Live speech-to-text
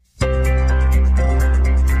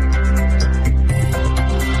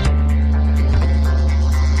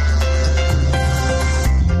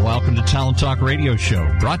Radio Show,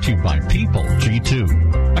 brought to you by People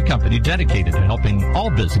G2, a company dedicated to helping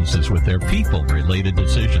all businesses with their people-related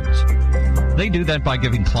decisions. They do that by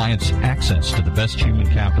giving clients access to the best human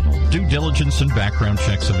capital, due diligence and background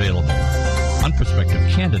checks available on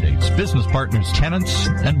prospective candidates, business partners, tenants,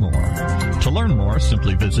 and more. To learn more,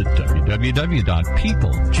 simply visit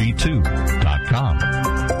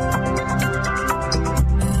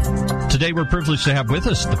www.peopleg2.com. Today, we're privileged to have with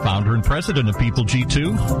us the founder and president of People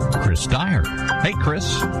G2, Kruse Dyer. Hey,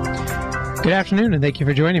 Chris. Good afternoon, and thank you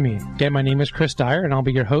for joining me. Again, my name is Kruse Dyer, and I'll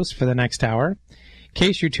be your host for the next hour. In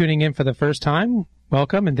case you're tuning in for the first time,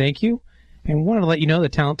 welcome and thank you. And wanted to let you know the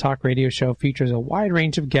Talent Talk Radio Show features a wide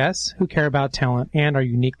range of guests who care about talent and are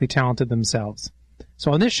uniquely talented themselves.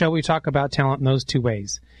 So on this show, we talk about talent in those two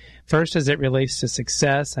ways. First, as it relates to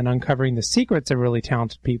success and uncovering the secrets of really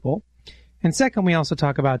talented people. And second, we also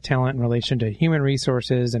talk about talent in relation to human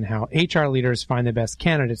resources and how HR leaders find the best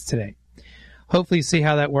candidates today. Hopefully you see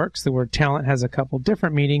how that works. The word talent has a couple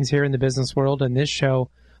different meanings here in the business world, and this show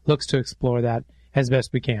looks to explore that as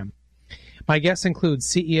best we can. My guests include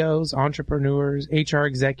CEOs, entrepreneurs, HR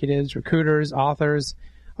executives, recruiters, authors,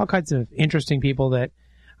 all kinds of interesting people that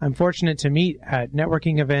I'm fortunate to meet at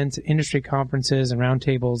networking events, industry conferences, and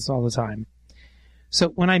roundtables all the time. So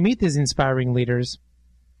when I meet these inspiring leaders,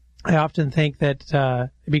 I often think that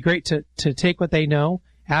it'd be great to take what they know,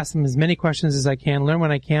 ask them as many questions as I can, learn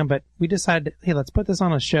what I can, but we decided, hey, let's put this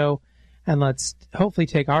on a show and let's hopefully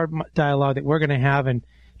take our dialogue that we're going to have and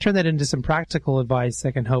turn that into some practical advice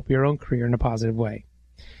that can help your own career in a positive way.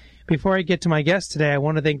 Before I get to my guest today, I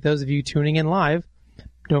want to thank those of you tuning in live.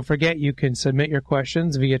 Don't forget you can submit your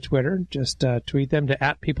questions via Twitter. Just tweet them to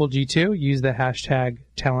 @PeopleG2. Use the hashtag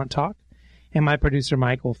TalentTalk. And my producer,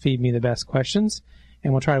 Mike, will feed me the best questions,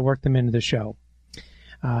 and we'll try to work them into the show.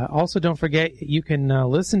 Also, don't forget you can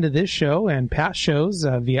listen to this show and past shows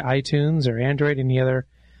via iTunes or Android, any other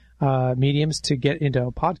mediums to get into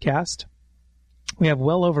a podcast. We have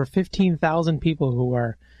well over 15,000 people who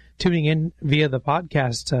are tuning in via the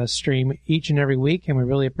podcast stream each and every week, and we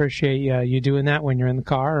really appreciate you doing that when you're in the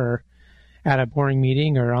car or at a boring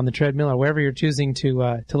meeting or on the treadmill or wherever you're choosing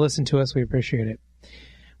to listen to us. We appreciate it.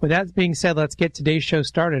 With that being said, let's get today's show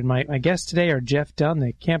started. My guests today are Jeff Dunn,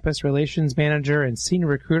 the Campus Relations Manager and Senior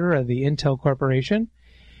Recruiter of the Intel Corporation,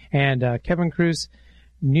 and Kevin Kruse,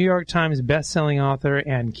 New York Times bestselling author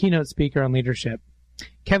and keynote speaker on leadership.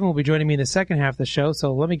 Kevin will be joining me in the second half of the show,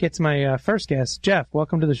 so let me get to my first guest. Jeff,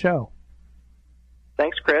 welcome to the show.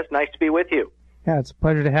 Thanks, Chris. Nice to be with you. Yeah, it's a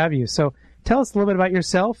pleasure to have you. So tell us a little bit about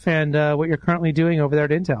yourself and what you're currently doing over there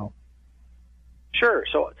at Intel. Sure.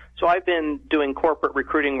 So I've been doing corporate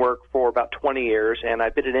recruiting work for about 20 years, and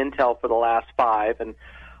I've been at Intel for the last 5. And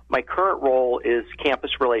my current role is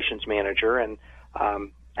Campus Relations Manager, and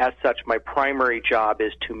as such, my primary job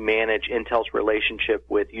is to manage Intel's relationship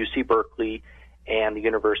with UC Berkeley and the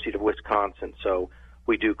University of Wisconsin. So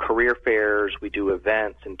we do career fairs, we do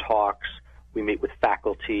events and talks, we meet with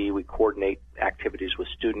faculty, we coordinate activities with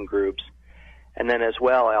student groups. And then as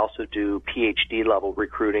well, I also do PhD level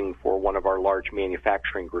recruiting for one of our large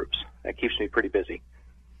manufacturing groups. That keeps me pretty busy.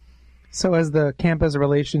 So as the campus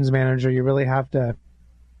relations manager, you really have to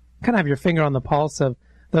kind of have your finger on the pulse of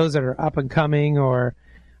those that are up and coming or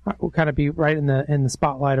kind of be right in the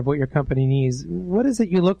spotlight of what your company needs. What is it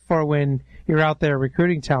you look for when you're out there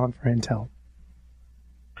recruiting talent for Intel?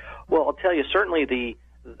 Well, I'll tell you, certainly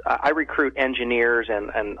I recruit engineers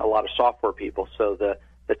and a lot of software people, so the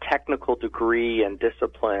technical degree and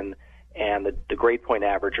discipline and the grade point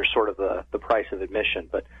average are sort of the price of admission.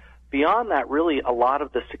 But beyond that, really a lot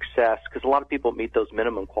of the success, because a lot of people meet those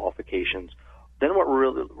minimum qualifications, then what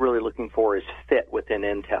we're really looking for is fit within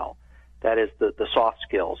Intel. That is the soft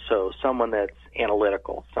skills. So someone that's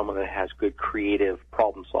analytical, someone that has good creative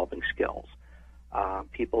problem-solving skills,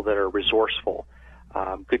 people that are resourceful,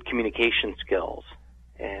 good communication skills,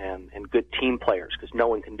 and good team players, because no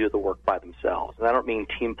one can do the work by themselves. And I don't mean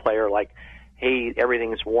team player like, hey,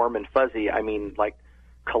 everything's warm and fuzzy. I mean like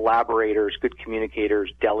collaborators, good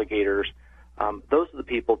communicators, delegators. Those are the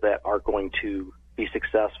people that are going to be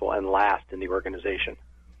successful and last in the organization.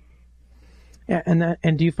 Yeah,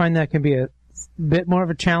 and do you find that can be a bit more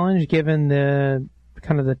of a challenge given the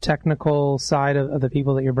kind of the technical side of the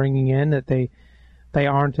people that you're bringing in, that they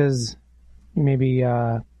aren't as maybe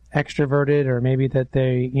extroverted, or maybe that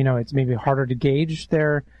they, it's maybe harder to gauge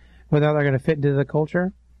whether they're going to fit into the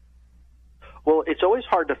culture? Well, it's always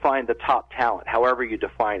hard to find the top talent, however you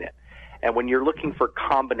define it. And when you're looking for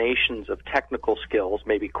combinations of technical skills,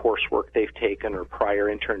 maybe coursework they've taken or prior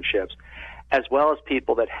internships, as well as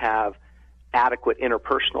people that have adequate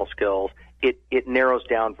interpersonal skills, it narrows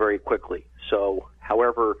down very quickly. So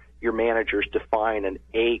however your managers define an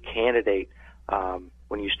A candidate,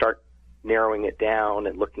 when you start narrowing it down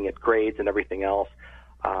and looking at grades and everything else,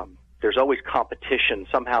 there's always competition.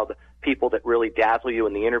 Somehow the people that really dazzle you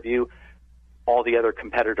in the interview, all the other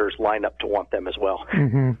competitors line up to want them as well.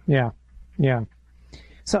 Mm-hmm. Yeah.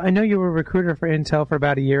 So I know you were a recruiter for Intel for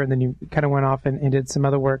about a year, and then you kind of went off and did some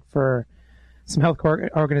other work for some healthcare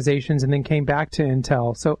organizations and then came back to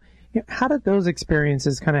Intel. So how did those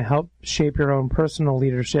experiences kind of help shape your own personal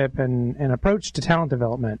leadership and approach to talent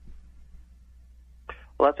development?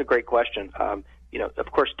 Well, that's a great question.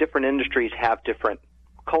 Of course, different industries have different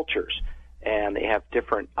cultures, and they have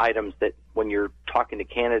different items that when you're talking to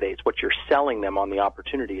candidates, what you're selling them on the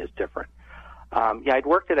opportunity is different. I'd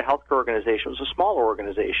worked at a healthcare organization. It was a smaller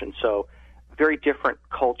organization, so very different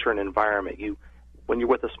culture and environment. When you're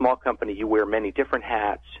with a small company, you wear many different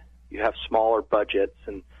hats. You have smaller budgets,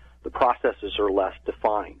 and the processes are less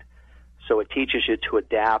defined. So it teaches you to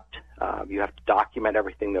adapt. You have to document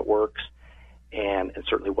everything that works and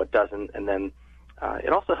certainly what doesn't. And then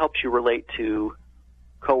it also helps you relate to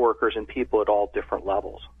coworkers and people at all different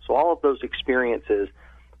levels. So all of those experiences,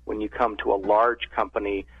 when you come to a large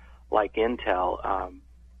company like Intel,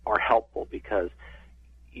 are helpful because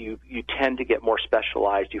you tend to get more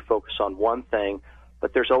specialized. You focus on one thing,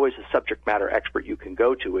 but there's always a subject matter expert you can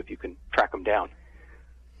go to if you can track them down.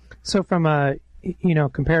 So from a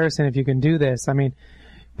comparison, if you can do this, I mean,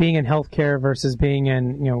 being in healthcare versus being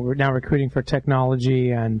in, we're now recruiting for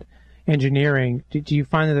technology and engineering, do you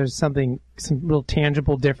find that there's some real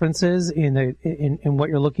tangible differences in what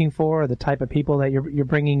you're looking for, or the type of people that you're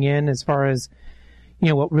bringing in, as far as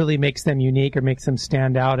what really makes them unique or makes them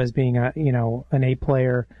stand out as being an A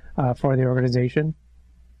player for the organization?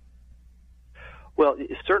 Well,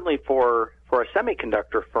 certainly for a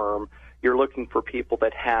semiconductor firm, you're looking for people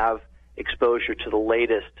that have exposure to the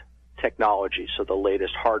latest technology, so the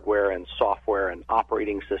latest hardware and software and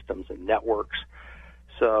operating systems and networks.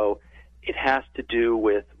 So it has to do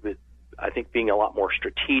with I think, being a lot more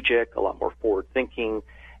strategic, a lot more forward-thinking,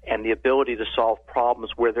 and the ability to solve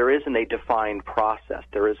problems where there isn't a defined process,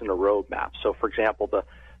 there isn't a roadmap. So, for example, the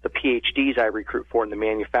PhDs I recruit for in the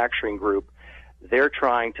manufacturing group, they're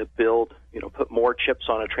trying to build, put more chips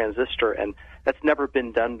on a transistor, and that's never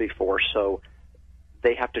been done before. So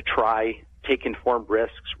they have to try, take informed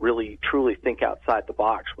risks, really, truly think outside the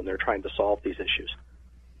box when they're trying to solve these issues.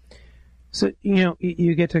 So,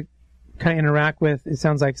 you get to kind of interact with, it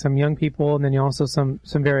sounds like, some young people, and then you also some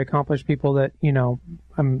very accomplished people that,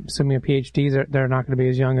 I'm assuming PhDs, they're not going to be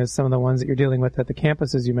as young as some of the ones that you're dealing with at the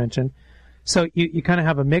campuses you mentioned. So you kind of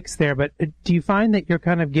have a mix there, but do you find that you're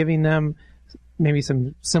kind of giving them maybe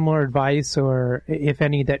some similar advice, or if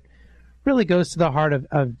any, that really goes to the heart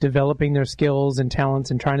of developing their skills and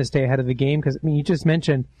talents and trying to stay ahead of the game? Because, you just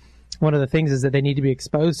mentioned one of the things is that they need to be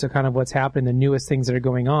exposed to kind of what's happening, the newest things that are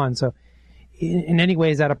going on. So in any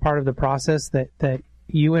way, is that a part of the process that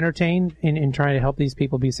you entertain in trying to help these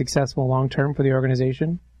people be successful long-term for the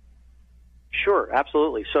organization? Sure,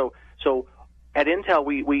 absolutely. So at Intel,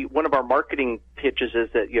 we one of our marketing pitches is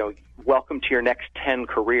that, welcome to your next 10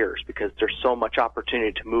 careers, because there's so much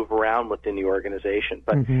opportunity to move around within the organization.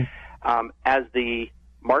 But as the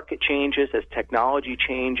market changes, as technology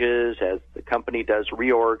changes, as the company does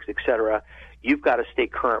reorgs, et cetera, you've got to stay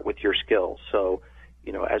current with your skills. So,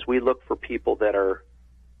 as we look for people that are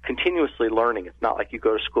continuously learning, it's not like you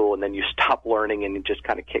go to school and then you stop learning and you just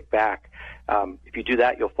kind of kick back. If you do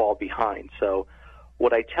that, you'll fall behind. So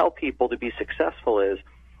what I tell people to be successful is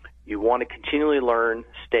you want to continually learn,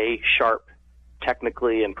 stay sharp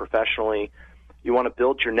technically and professionally. You want to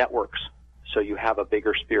build your networks so you have a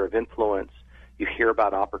bigger sphere of influence. You hear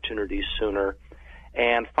about opportunities sooner,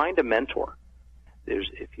 and find a mentor.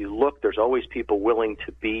 If you look, there's always people willing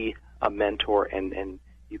to be a mentor, and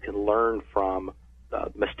you can learn from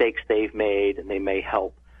mistakes they've made, and they may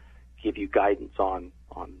help give you guidance on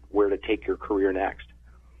where to take your career next.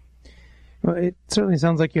 Well, it certainly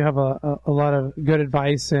sounds like you have a lot of good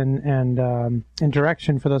advice and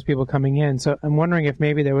direction for those people coming in. So I'm wondering if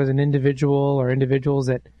maybe there was an individual or individuals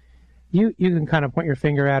that you can kind of point your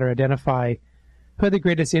finger at or identify who had the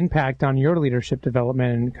greatest impact on your leadership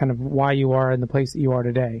development and kind of why you are in the place that you are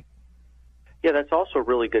today. Yeah, that's also a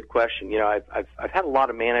really good question. I've had a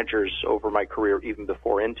lot of managers over my career, even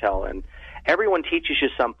before Intel, and everyone teaches you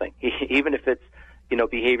something, even if it's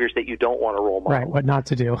behaviors that you don't want to role model. Right, what not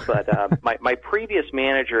to do. But my previous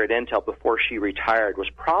manager at Intel, before she retired, was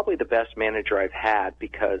probably the best manager I've had,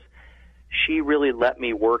 because she really let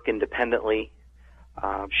me work independently.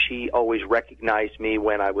 She always recognized me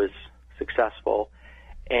when I was successful,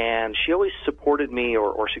 and she always supported me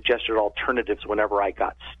or suggested alternatives whenever I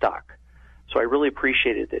got stuck. So I really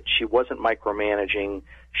appreciated that she wasn't micromanaging.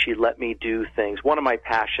 She let me do things. One of my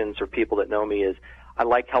passions, or people that know me, is I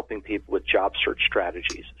like helping people with job search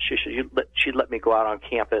strategies. She'd let me go out on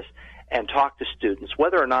campus and talk to students,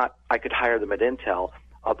 whether or not I could hire them at Intel,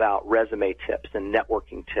 about resume tips and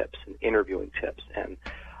networking tips and interviewing tips. And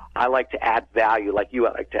I like to add value, like you,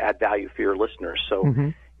 I like to add value for your listeners.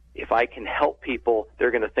 So if I can help people,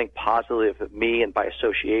 they're going to think positively of me and by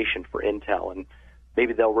association for Intel, and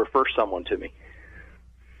maybe they'll refer someone to me.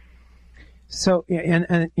 So,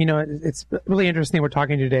 and you know, it's really interesting we're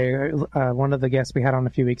talking today. One of the guests we had on a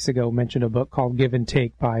few weeks ago mentioned a book called Give and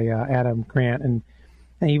Take by Adam Grant, and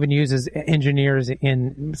he even uses engineers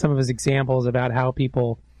in some of his examples about how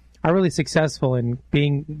people are really successful in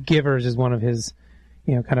being givers is one of his,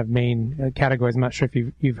 you know, kind of main categories. I'm not sure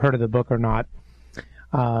if you've heard of the book or not.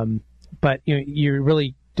 But you know, you're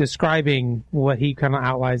really describing what he kind of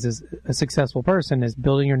outlines as a successful person is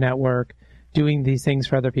building your network, doing these things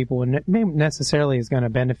for other people, and it may necessarily is going to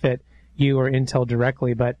benefit you or Intel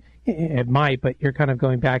directly, but it might, but you're kind of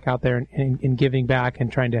going back out there and giving back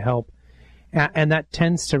and trying to help. And that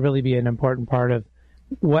tends to really be an important part of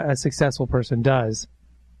what a successful person does.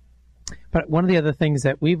 But one of the other things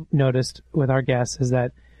that we've noticed with our guests is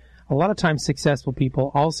that a lot of times successful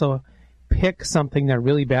people also pick something they're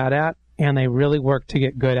really bad at, and they really work to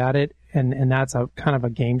get good at it, and that's a kind of a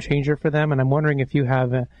game changer for them. And I'm wondering if you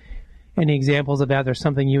have any examples of that. There's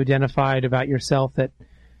something you identified about yourself that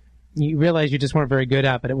you realized you just weren't very good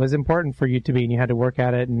at, but it was important for you to be, and you had to work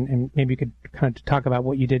at it, and maybe you could kind of talk about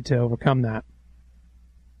what you did to overcome that.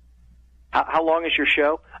 How long is your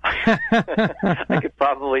show? I could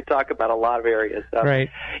probably talk about a lot of areas. Right.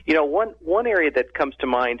 You know, one area that comes to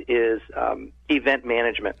mind is event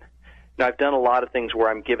management. Now, I've done a lot of things where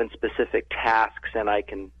I'm given specific tasks and I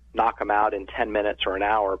can knock them out in 10 minutes or an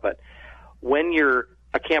hour. But when you're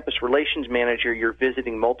a campus relations manager, you're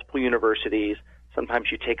visiting multiple universities.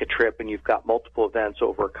 Sometimes you take a trip and you've got multiple events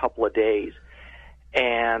over a couple of days.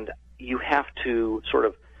 And you have to sort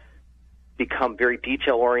of become very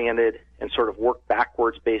detail-oriented and sort of work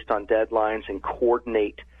backwards based on deadlines and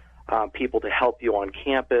coordinate people to help you on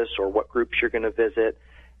campus or what groups you're going to visit.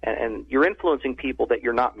 And you're influencing people that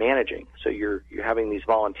you're not managing. So you're having these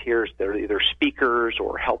volunteers that are either speakers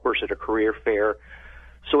or helpers at a career fair.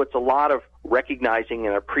 So it's a lot of recognizing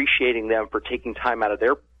and appreciating them for taking time out of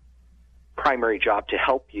their primary job to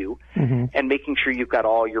help you, and making sure you've got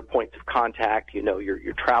all your points of contact. You know,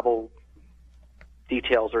 your travel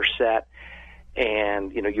details are set,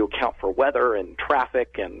 and you know, you account for weather and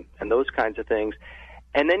traffic and those kinds of things.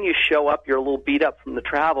 And then you show up, you're a little beat up from the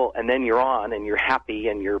travel, and then you're on and you're happy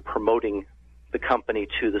and you're promoting the company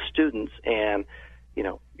to the students, and you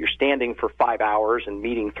know, you're standing for 5 hours and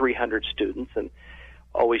meeting 300 students and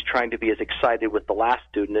always trying to be as excited with the last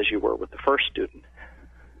student as you were with the first student.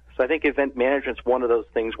 So I think event management's one of those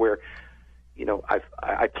things where, you know,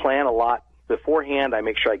 I plan a lot beforehand. I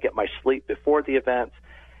make sure I get my sleep before the events.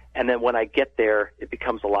 And then when I get there, it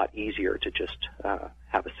becomes a lot easier to just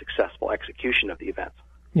have a successful execution of the events.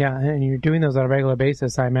 Yeah, and you're doing those on a regular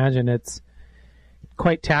basis. I imagine it's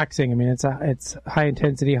quite taxing. I mean, it's high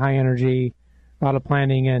intensity, high energy, a lot of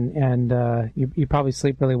planning, and you probably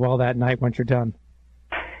sleep really well that night once you're done.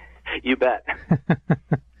 You bet.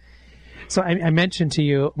 So I mentioned to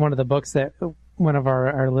you one of the books that one of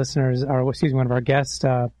our listeners, or excuse me, one of our guests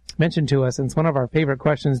mentioned to us, and it's one of our favorite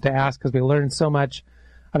questions to ask because we learn so much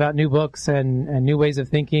about new books and new ways of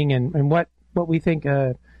thinking and what we think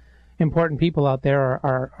important people out there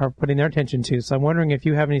are putting their attention to. So I'm wondering if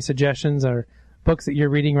you have any suggestions or books that you're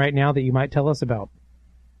reading right now that you might tell us about.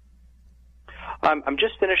 I'm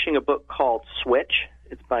just finishing a book called Switch.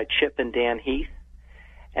 It's by Chip and Dan Heath,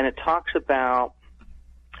 and it talks about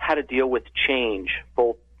how to deal with change,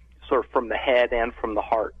 both sort of from the head and from the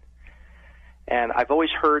heart. And I've always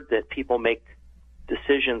heard that people make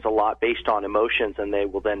decisions a lot based on emotions, and they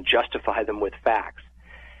will then justify them with facts.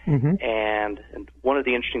 And one of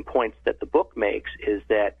the interesting points that the book makes is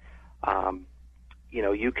that, you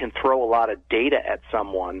know, you can throw a lot of data at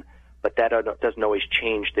someone, but that doesn't always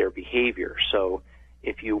change their behavior. So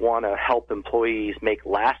if you want to help employees make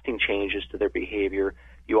lasting changes to their behavior,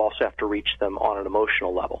 you also have to reach them on an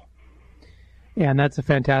emotional level. Yeah, and that's a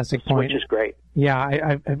fantastic point. Which is great. Yeah,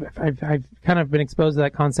 I've kind of been exposed to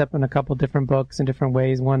that concept in a couple different books in different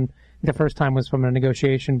ways. One, the first time was from a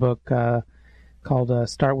negotiation book called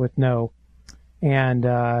Start With No. And,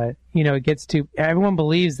 you know, it gets to, everyone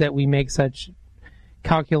believes that we make such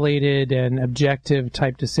calculated and objective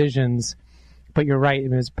type decisions, but you're right, it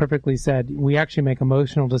was perfectly said. We actually make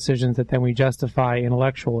emotional decisions that then we justify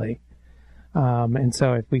intellectually. And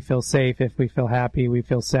so if we feel safe, if we feel happy, we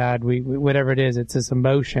feel sad, we whatever it is, it's this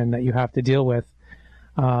emotion that you have to deal with.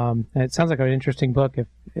 And it sounds like an interesting book if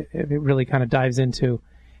it really kind of dives into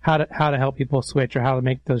how to help people switch or how to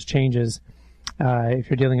make those changes if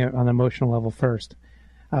you're dealing on an emotional level first.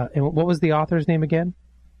 And what was the author's name again?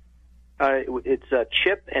 It's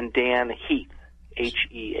Chip and Dan Heath,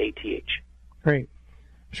 Heath. Great.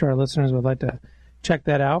 I'm sure our listeners would like to check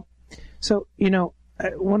that out. So,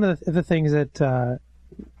 one of the things that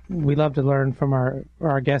we love to learn from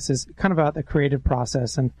our guests is kind of about the creative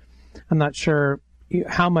process. And I'm not sure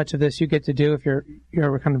how much of this you get to do if you're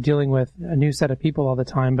kind of dealing with a new set of people all the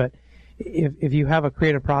time. But if you have a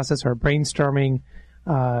creative process or a brainstorming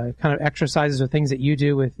kind of exercises or things that you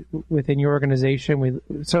do within your organization, we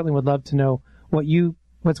certainly would love to know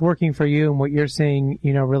what's working for you and what you're seeing,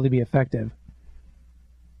 really be effective.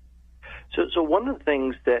 So one of the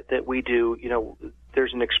things that we do,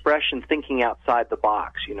 there's an expression, thinking outside the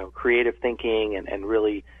box, creative thinking and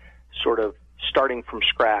really sort of starting from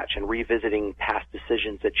scratch and revisiting past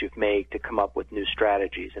decisions that you've made to come up with new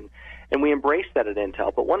strategies. And we embrace that at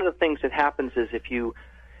Intel. But one of the things that happens is if you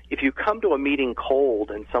come to a meeting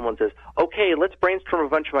cold and someone says, okay, let's brainstorm a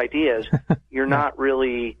bunch of ideas, you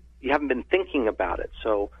haven't been thinking about it.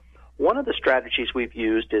 So one of the strategies we've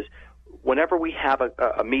used is whenever we have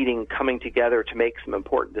a meeting coming together to make some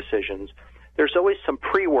important decisions, there's always some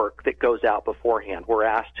pre-work that goes out beforehand. We're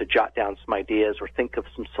asked to jot down some ideas or think of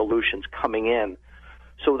some solutions coming in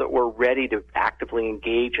so that we're ready to actively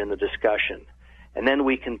engage in the discussion. And then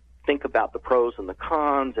we can think about the pros and the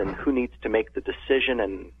cons and who needs to make the decision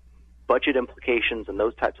and budget implications and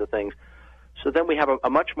those types of things. So then we have a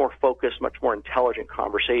much more focused, much more intelligent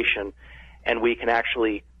conversation, and we can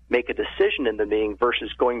actually make a decision in the meeting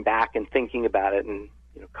versus going back and thinking about it and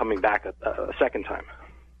coming back a second time.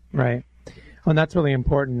 Right. Well, and that's really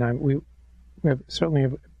important. We have certainly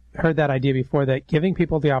heard that idea before, that giving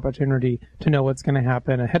people the opportunity to know what's going to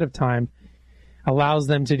happen ahead of time allows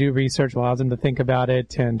them to do research, allows them to think about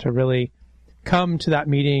it, and to really come to that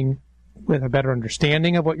meeting with a better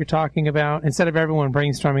understanding of what you're talking about. Instead of everyone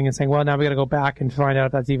brainstorming and saying, well, now we got to go back and find out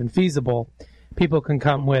if that's even feasible, people can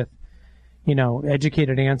come with,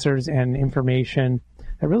 educated answers and information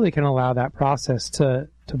that really can allow that process to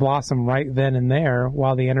blossom right then and there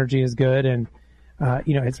while the energy is good and,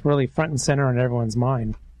 it's really front and center on everyone's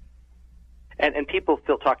mind. And people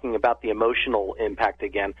feel, talking about the emotional impact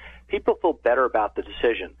again, people feel better about the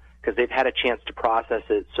decision because they've had a chance to process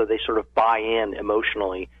it, so they sort of buy in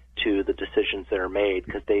emotionally to the decisions that are made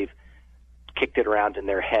because they've kicked it around in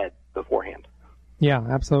their head beforehand. Yeah,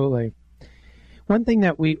 absolutely. One thing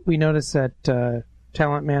that we notice that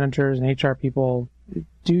talent managers and HR people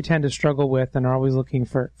do tend to struggle with and are always looking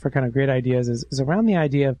for kind of great ideas is around the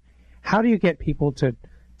idea of how do you get people to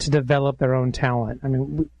develop their own talent? I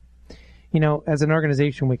mean, as an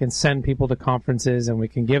organization, we can send people to conferences and we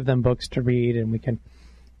can give them books to read and we can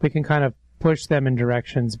kind of push them in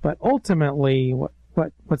directions. But ultimately,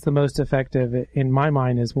 what's the most effective in my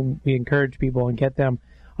mind is when we encourage people and get them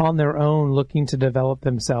on their own looking to develop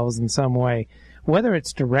themselves in some way, whether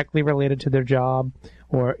it's directly related to their job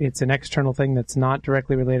or it's an external thing that's not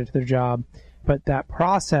directly related to their job. But that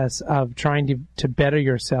process of trying to better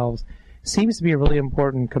yourselves seems to be a really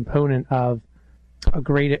important component of a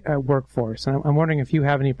great workforce. And I'm wondering if you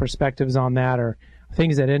have any perspectives on that or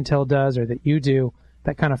things that Intel does or that you do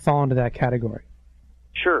that kind of fall into that category.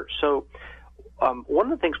 Sure. So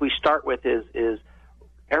one of the things we start with is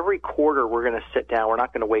every quarter we're going to sit down. We're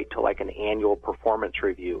not going to wait till like an annual performance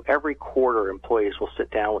review. Every quarter employees will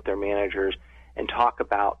sit down with their managers and talk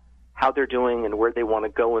about how they're doing and where they want to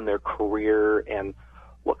go in their career and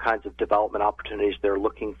what kinds of development opportunities they're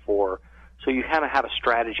looking for. So you kind of have a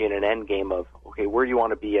strategy and an end game of, okay, where do you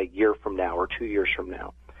want to be a year from now or 2 years from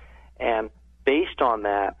now? And based on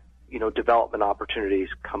that, development opportunities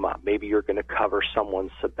come up. Maybe you're going to cover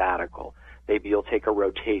someone's sabbatical. Maybe you'll take a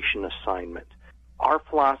rotation assignment. Our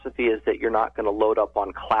philosophy is that you're not going to load up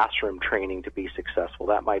on classroom training to be successful.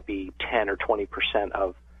 That might be 10 or 20%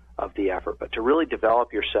 of the effort. But to really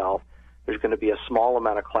develop yourself, there's going to be a small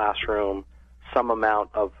amount of classroom, some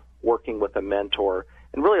amount of working with a mentor,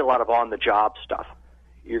 and really a lot of on-the-job stuff.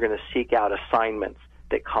 You're going to seek out assignments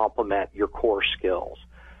that complement your core skills.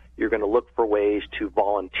 You're going to look for ways to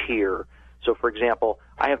volunteer. So, for example,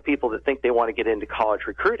 I have people that think they want to get into college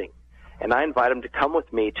recruiting, and I invite them to come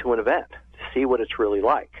with me to an event to see what it's really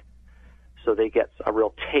like. So they get a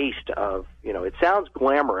real taste of, it sounds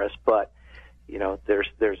glamorous, but,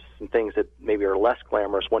 there's some things that maybe are less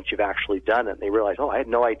glamorous once you've actually done it, and they realize, I had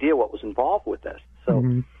no idea what was involved with this.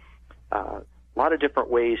 So a lot of different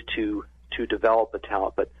ways to develop a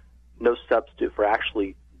talent, but no substitute for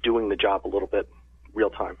actually doing the job a little bit real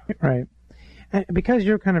time. Right. And because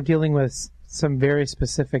you're kind of dealing with some very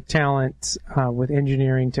specific talents with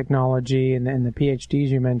engineering, technology, and the PhDs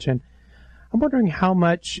you mentioned, I'm wondering how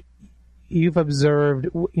much you've observed,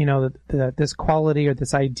 that this quality or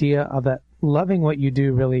this idea of that loving what you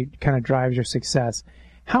do really kind of drives your success.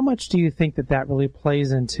 How much do you think that really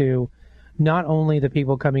plays into not only the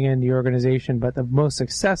people coming into the organization, but the most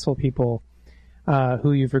successful people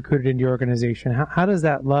who you've recruited into your organization? How does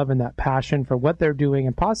that love and that passion for what they're doing,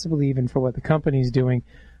 and possibly even for what the company's doing,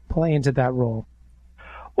 play into that role?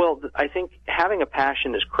 Well, I think having a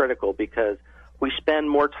passion is critical, because we spend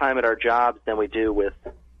more time at our jobs than we do with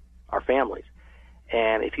our families.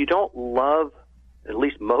 And if you don't love at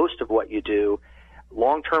least most of what you do,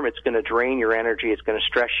 long term it's going to drain your energy, it's going to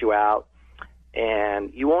stress you out,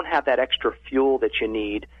 and you won't have that extra fuel that you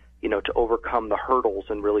need, to overcome the hurdles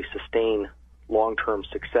and really sustain long-term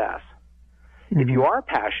success. Mm-hmm. If you are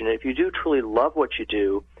passionate, if you do truly love what you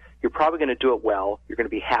do, you're probably going to do it well. You're going to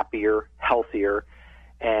be happier, healthier,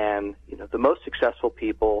 and the most successful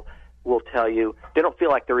people will tell you they don't feel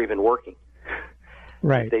like they're even working.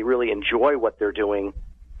 Right. If they really enjoy what they're doing,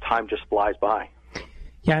 time just flies by.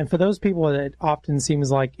 Yeah, and for those people, it often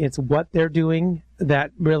seems like it's what they're doing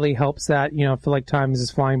that really helps that, feel like time is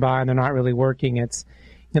just flying by and they're not really working. It's,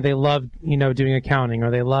 they love, doing accounting,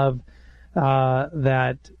 or they love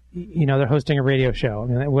that, they're hosting a radio show,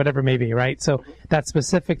 whatever it may be, right? So that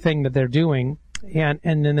specific thing that they're doing, and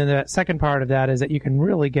then the second part of that is that you can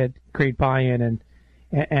really get great buy-in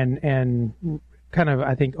and kind of,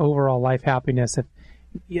 I think, overall life happiness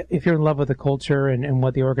if you're in love with the culture and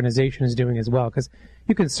what the organization is doing as well. Because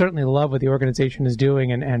you can certainly love what the organization is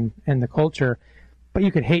doing and the culture, but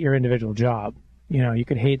you could hate your individual job. You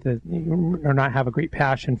could hate or not have a great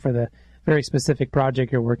passion for the very specific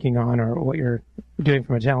project you're working on or what you're doing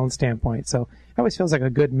from a talent standpoint. So it always feels like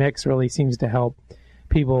a good mix really seems to help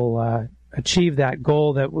people achieve that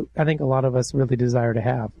goal that I think a lot of us really desire to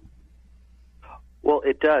have. Well,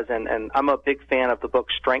 it does, and I'm a big fan of the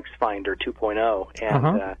book Strengths Finder 2.0,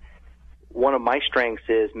 and one of my strengths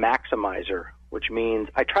is maximizer, which means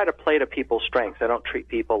I try to play to people's strengths. I don't treat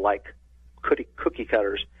people like cookie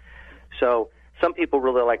cutters. So some people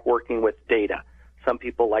really like working with data. Some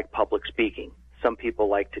people like public speaking. Some people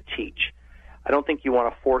like to teach. I don't think you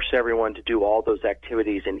want to force everyone to do all those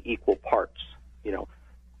activities in equal parts.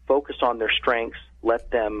 Focus on their strengths,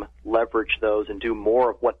 let them leverage those and do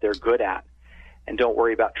more of what they're good at. And don't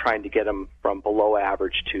worry about trying to get them from below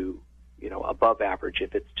average to, above average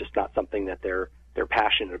if it's just not something that they're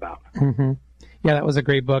passionate about. Mm-hmm. Yeah, that was a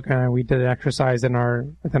great book. We did an exercise within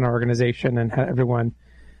our organization and had everyone,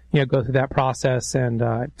 go through that process. And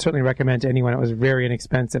I certainly recommend to anyone. It was very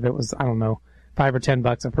inexpensive. It was, I don't know, $5 or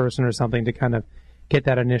 $10 a person or something to kind of get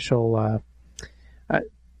that initial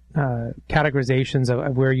categorizations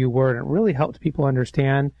of where you were, and it really helped people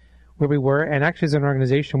understand where we were. And actually, as an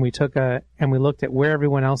organization, we took and we looked at where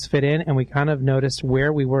everyone else fit in, and we kind of noticed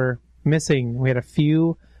where we were missing. We had a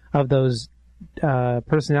few of those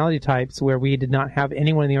personality types where we did not have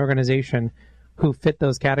anyone in the organization who fit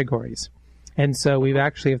those categories. And so we've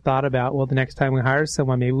actually have thought about, well, the next time we hire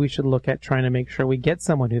someone, maybe we should look at trying to make sure we get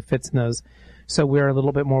someone who fits in those, so we're a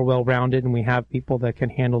little bit more well-rounded and we have people that can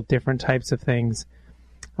handle different types of things.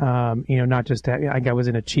 Not just, I was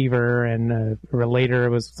an achiever and a relator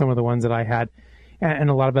was some of the ones that I had. And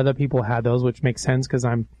a lot of other people had those, which makes sense because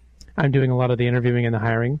I'm doing a lot of the interviewing and the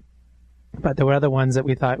hiring. But there were other ones that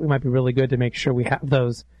we thought we might be really good to make sure we have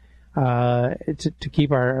those to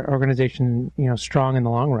keep our organization, strong in the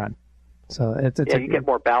long run. So you get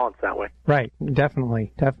more balance that way. Right,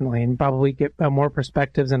 definitely, and probably get more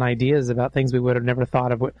perspectives and ideas about things we would have never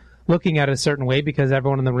thought of looking at it a certain way, because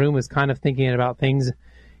everyone in the room is kind of thinking about things,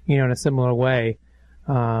 in a similar way,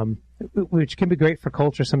 which can be great for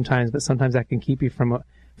culture sometimes, but sometimes that can keep you from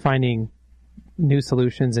finding new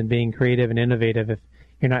solutions and being creative and innovative if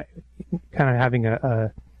you're not kind of having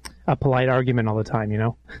a polite argument all the time,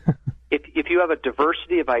 If you have a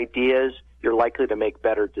diversity of ideas, you're likely to make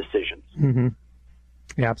better decisions. Mm-hmm.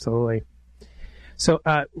 Yeah, absolutely. So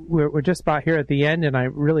we're just about here at the end, and I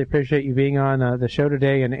really appreciate you being on the show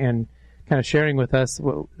today and kind of sharing with us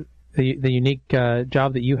the unique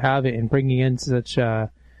job that you have in bringing in such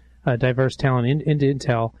diverse talent into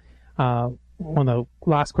Intel. One of the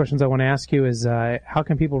last questions I want to ask you is how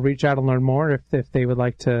can people reach out and learn more if they would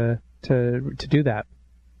like to do that?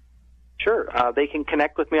 Sure. They can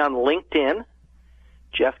connect with me on LinkedIn,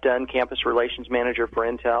 Jeff Dunn, Campus Relations Manager for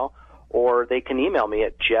Intel, or they can email me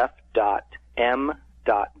at jeff.m.dunn,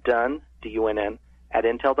 D-U-N-N,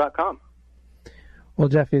 @intel.com. Well,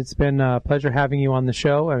 Jeff, it's been a pleasure having you on the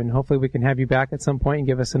show, and hopefully we can have you back at some point and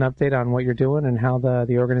give us an update on what you're doing and how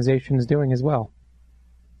the organization is doing as well.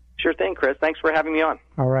 Sure thing, Chris. Thanks for having me on.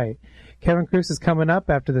 All right. Kevin Kruse is coming up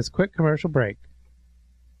after this quick commercial break.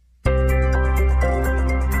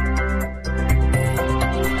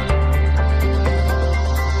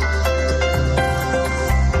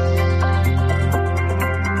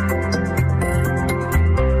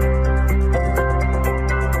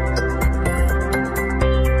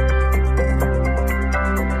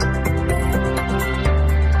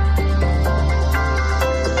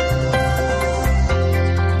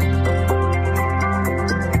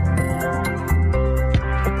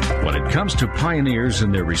 Comes to pioneers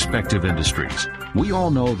in their respective industries. We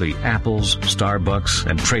all know the Apples, Starbucks,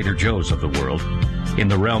 and Trader Joe's of the world. In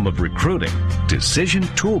the realm of recruiting, Decision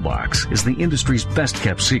Toolbox is the industry's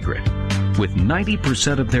best-kept secret. With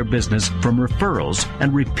 90% of their business from referrals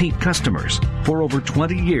and repeat customers. For over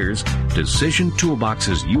 20 years, Decision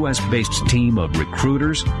Toolbox's U.S.-based team of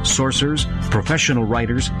recruiters, sourcers, professional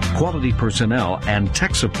writers, quality personnel, and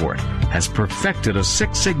tech support has perfected a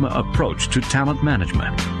Six Sigma approach to talent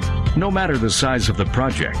management. No matter the size of the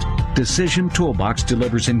project, Decision Toolbox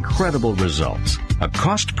delivers incredible results. A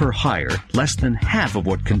cost per hire less than half of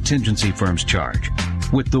what contingency firms charge,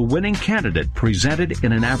 with the winning candidate presented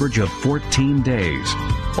in an average of 14 days,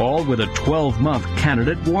 all with a 12-month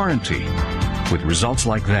candidate warranty. With results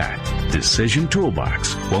like that, Decision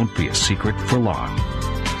Toolbox won't be a secret for long.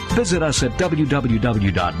 Visit us at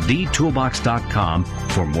www.thetoolbox.com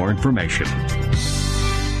for more information.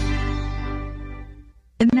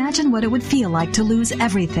 Imagine what it would feel like to lose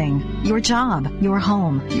everything. Your job, your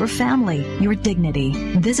home, your family, your dignity.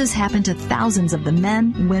 This has happened to thousands of the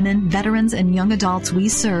men, women, veterans, and young adults we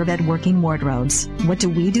serve at Working Wardrobes. What do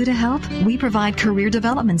we do to help? We provide career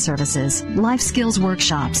development services, life skills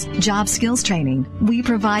workshops, job skills training. We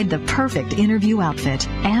provide the perfect interview outfit,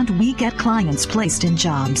 and we get clients placed in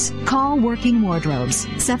jobs. Call Working Wardrobes,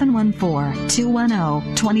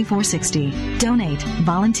 714-210-2460. Donate,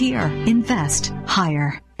 volunteer, invest, hire.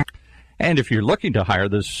 And if you're looking to hire,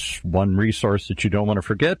 there's one resource that you don't want to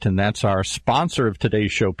forget, and that's our sponsor of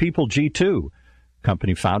today's show, People G2,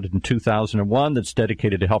 company founded in 2001 that's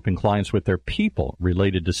dedicated to helping clients with their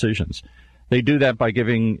people-related decisions. They do that by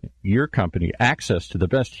giving your company access to the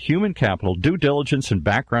best human capital, due diligence, and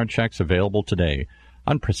background checks available today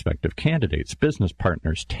on prospective candidates, business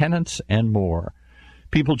partners, tenants, and more.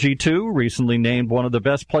 People G2 recently named one of the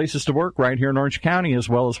best places to work right here in Orange County, as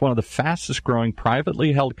well as one of the fastest-growing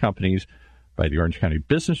privately held companies by the Orange County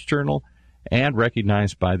Business Journal, and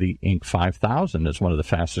recognized by the Inc. 5000 as one of the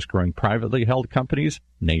fastest-growing privately held companies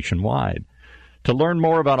nationwide. To learn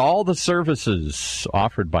more about all the services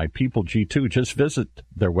offered by People G2, just visit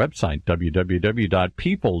their website,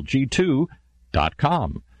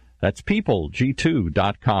 www.peopleg2.com. That's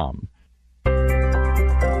peopleg2.com.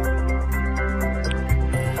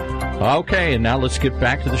 Okay, and now let's get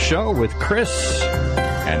back to the show with Chris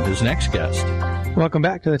and his next guest. Welcome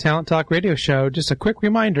back to the Talent Talk Radio Show. Just a quick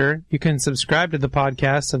reminder, you can subscribe to the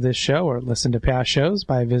podcast of this show or listen to past shows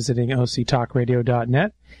by visiting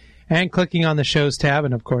octalkradio.net and clicking on the shows tab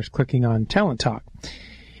and, of course, clicking on Talent Talk.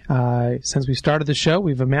 Since we started the show,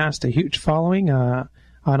 we've amassed a huge following on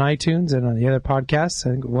iTunes and on the other podcasts.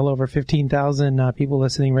 I think well over 15,000 people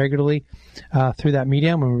listening regularly through that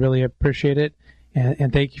medium, and we really appreciate it.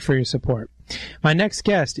 And thank you for your support. My next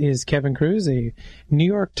guest is Kevin Kruse, a New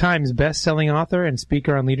York Times best-selling author and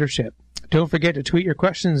speaker on leadership. Don't forget to tweet your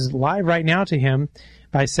questions live right now to him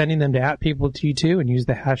by sending them to @PeopleG2 and use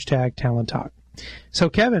the hashtag TalentTalk. So,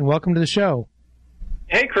 Kevin, welcome to the show.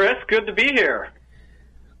 Hey, Chris. Good to be here.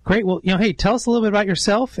 Great. Well, hey, tell us a little bit about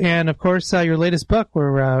yourself and, of course, your latest book.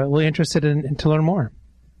 We're really interested in to learn more.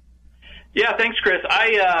 Yeah, thanks, Chris.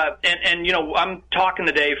 I'm talking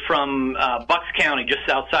today from Bucks County, just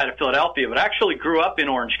outside of Philadelphia, but I actually grew up in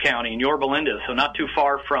Orange County, in Yorba Linda, so not too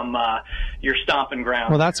far from your stomping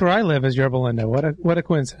ground. Well, that's where I live, is Yorba Linda. What a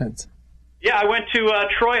coincidence. Yeah, I went to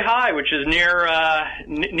Troy High, which is near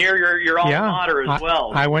your alma mater as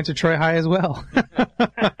well. I went to Troy High as well.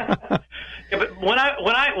 Yeah, but when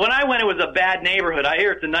I went, it was a bad neighborhood. I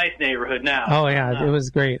hear it's a nice neighborhood now. Oh yeah, it was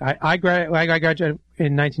great. I graduated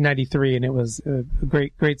in 1993, and it was a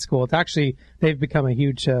great school. It's actually, they've become a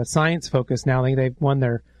huge science focus now. I think they've won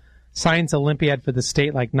their Science Olympiad for the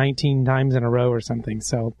state like 19 times in a row or something.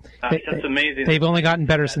 So that's amazing. They've only gotten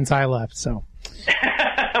better since I left. So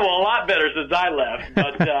well, a lot better since I left,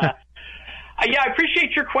 but. Yeah, I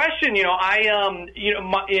appreciate your question. In the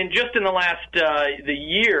last the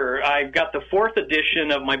year, I've got the 4th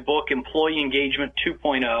edition of my book, Employee Engagement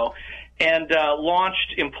 2.0, and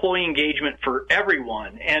launched employee engagement for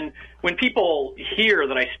everyone. And when people hear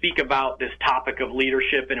that I speak about this topic of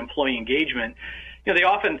leadership and employee engagement, they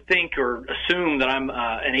often think or assume that I'm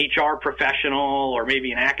an HR professional or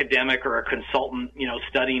maybe an academic or a consultant,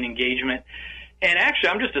 studying engagement. And actually,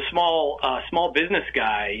 I'm just a small business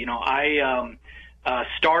guy. I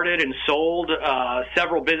started and sold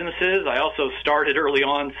several businesses. I also started early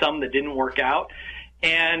on some that didn't work out.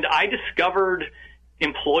 And I discovered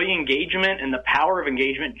employee engagement and the power of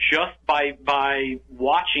engagement just by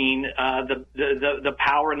watching the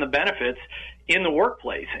power and the benefits in the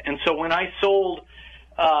workplace. And so when I sold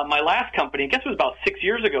my last company, I guess it was about 6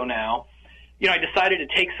 years ago now, I decided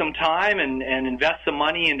to take some time and invest some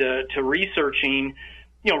money into researching,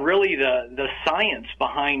 really the science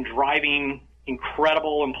behind driving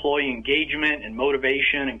incredible employee engagement and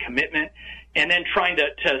motivation and commitment, and then trying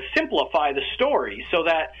to simplify the story so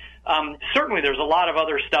that certainly there's a lot of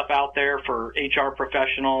other stuff out there for HR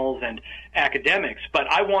professionals and academics, but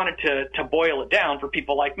I wanted to boil it down for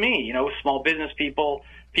people like me, small business people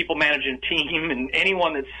managing a team, and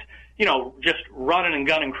anyone that's just running and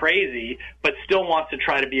gunning crazy, but still wants to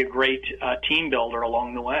try to be a great team builder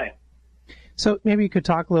along the way. So maybe you could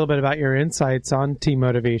talk a little bit about your insights on team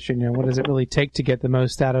motivation. What does it really take to get the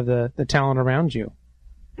most out of the talent around you?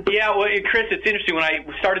 Yeah, well, Chris, it's interesting. When I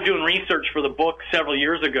started doing research for the book several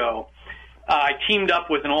years ago, I teamed up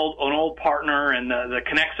with an old partner and the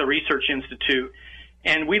Connexa Research Institute,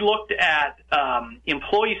 and we looked at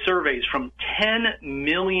employee surveys from 10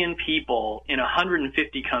 million people in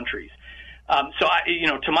 150 countries.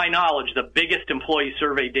 To my knowledge, the biggest employee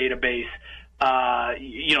survey database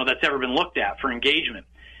that's ever been looked at for engagement.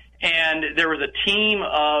 And there was a team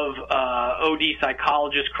of OD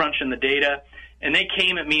psychologists crunching the data, and they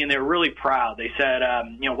came at me and they were really proud. They said,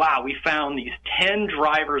 wow, we found these 10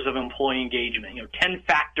 drivers of employee engagement, 10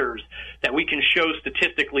 factors that we can show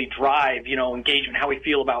statistically drive, engagement, how we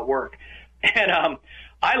feel about work. And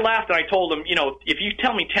I laughed and I told them, if you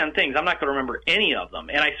tell me 10 things, I'm not going to remember any of them.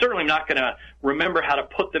 And I certainly am not going to remember how to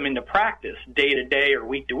put them into practice day to day or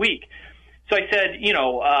week to week. So I said,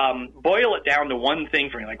 boil it down to one thing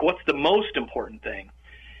for me. Like, what's the most important thing?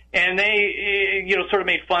 And they, sort of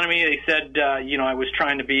made fun of me. They said, I was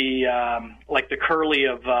trying to be like the Curly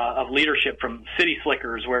of leadership from City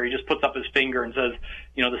Slickers, where he just puts up his finger and says,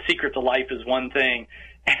 the secret to life is one thing.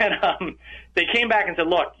 And they came back and said,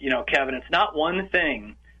 look, Kevin, it's not one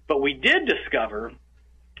thing, but we did discover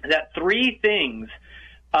that 3 things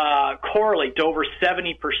correlate to over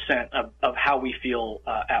 70% of how we feel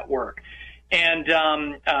at work. And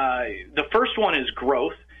the first one is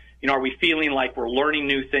growth. Are we feeling like we're learning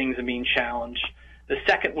new things and being challenged? The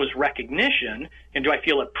second was recognition, and do I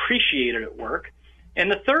feel appreciated at work?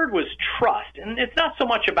 And the third was trust. And it's not so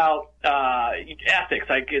much about ethics.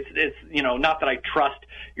 Like it's not that I trust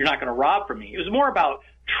you're not going to rob from me. It was more about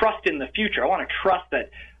trust in the future. I want to trust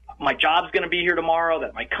that my job's going to be here tomorrow,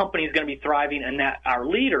 that my company is going to be thriving, and that our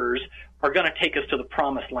leaders are going to take us to the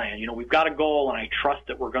promised land. We've got a goal, and I trust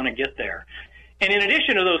that we're going to get there. And in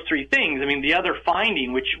addition to those 3 things, the other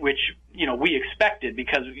finding, which we expected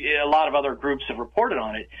because a lot of other groups have reported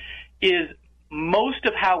on it, is most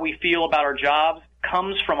of how we feel about our jobs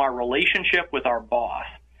comes from our relationship with our boss.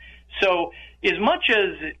 So as much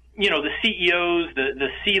as, the CEOs, the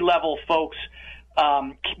C-level folks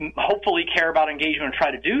hopefully care about engagement and try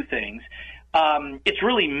to do things, it's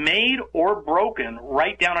really made or broken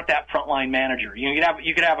right down at that frontline manager. You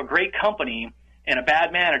could have a great company and a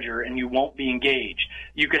bad manager, and you won't be engaged.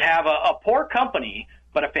 You could have a poor company,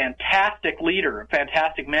 but a fantastic leader, a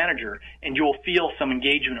fantastic manager, and you'll feel some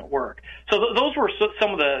engagement at work. So those were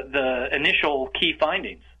some of the initial key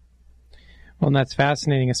findings. Well, and that's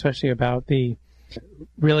fascinating, especially about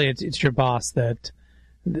really it's your boss that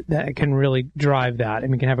can really drive that.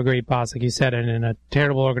 You can have a great boss, like you said, and in a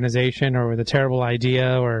terrible organization or with a terrible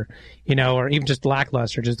idea or even just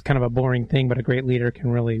lackluster, just kind of a boring thing, but a great leader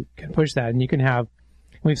can push that. And you can have,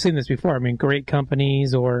 we've seen this before, great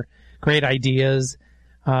companies or great ideas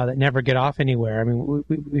that never get off anywhere.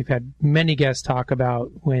 We've had many guests talk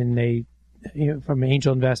about when they, from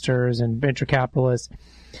angel investors and venture capitalists,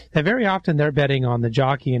 that very often they're betting on the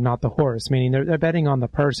jockey and not the horse, meaning they're betting on the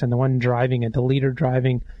person, the one driving it, the leader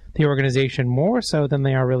driving the organization more so than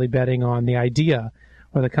they are really betting on the idea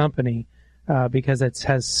or the company because it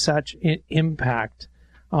has such an impact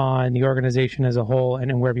on the organization as a whole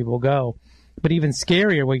and where people go. But even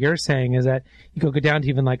scarier, what you're saying is that you go down to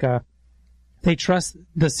even like they trust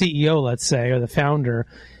the CEO, let's say, or the founder,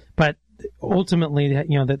 but ultimately, that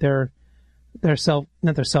not their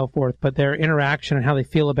self-worth, but their interaction and how they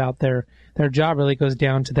feel about their job really goes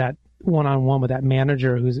down to that one-on-one with that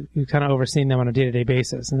manager who's kind of overseeing them on a day-to-day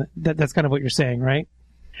basis. And that's kind of what you're saying, right?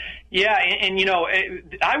 Yeah, and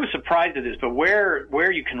I was surprised at this, but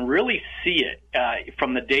where you can really see it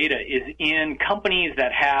from the data is in companies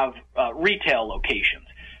that have retail locations.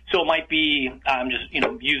 So it might be, I'm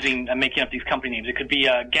making up these company names. It could be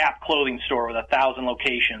a Gap clothing store with 1,000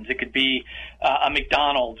 locations. It could be a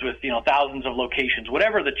McDonald's with, thousands of locations,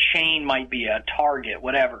 whatever the chain might be, a Target,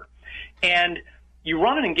 whatever. And you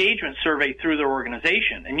run an engagement survey through their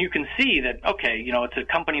organization, and you can see that, okay, it's a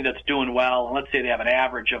company that's doing well, and let's say they have an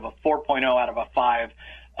average of a 4.0 out of a 5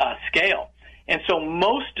 scale. And so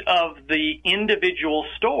most of the individual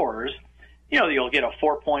stores, you'll get a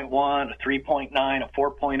 4.1, a 3.9, a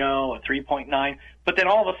 4.0, a 3.9, but then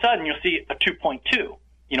all of a sudden you'll see a 2.2,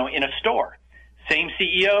 in a store. Same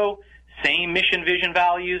CEO, same mission, vision,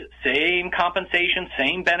 values, same compensation,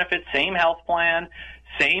 same benefits, same health plan,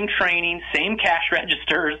 same training, same cash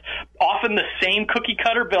registers, often the same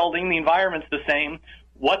cookie-cutter building, the environment's the same.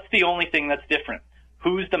 What's the only thing that's different?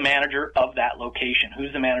 Who's the manager of that location?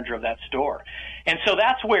 Who's the manager of that store? And so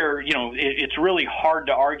that's where, it's really hard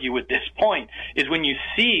to argue with this point, is when you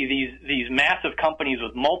see these massive companies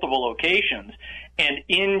with multiple locations, and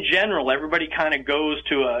in general, everybody kind of goes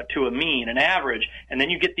to a mean, an average, and then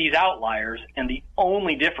you get these outliers, and the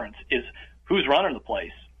only difference is who's running the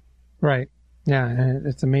place. Right. Yeah,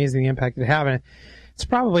 it's amazing the impact it has. And it's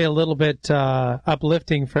probably a little bit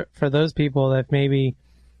uplifting for those people that maybe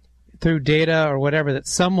through data or whatever, that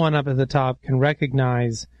someone up at the top can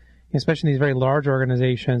recognize, especially in these very large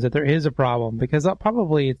organizations, that there is a problem, because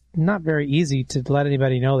probably it's not very easy to let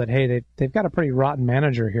anybody know that, hey, they've got a pretty rotten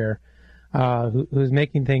manager here who's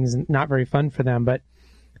making things not very fun for them. But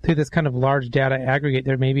through this kind of large data aggregate,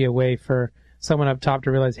 there may be a way for someone up top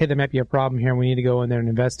to realize, hey, there might be a problem here and we need to go in there and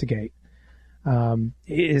investigate.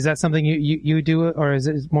 Is that something you do, or is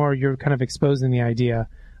it more you're kind of exposing the idea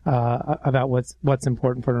about what's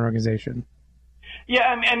important for an organization? Yeah,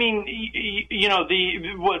 I mean,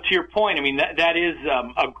 to your point, I mean, that is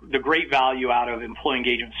the great value out of employee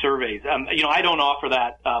engagement surveys. I don't offer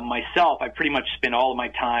that myself. I pretty much spend all of my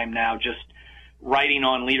time now just writing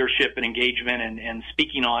on leadership and engagement and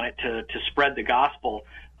speaking on it to spread the gospel.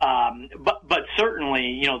 But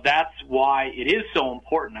certainly, that's why it is so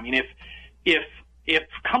important. I mean, if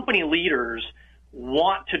company leaders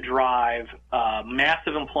want to drive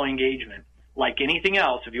massive employee engagement, like anything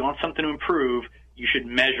else, if you want something to improve, you should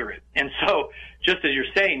measure it. And so, just as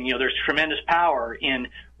you're saying, there's tremendous power in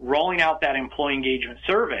rolling out that employee engagement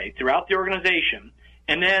survey throughout the organization.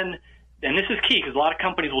 And then, and this is key, because a lot of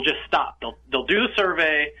companies will just stop. They'll do the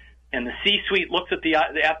survey, and the C-suite looks at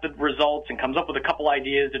the results and comes up with a couple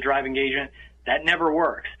ideas to drive engagement. That never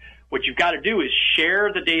works. What you've got to do is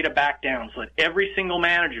share the data back down so that every single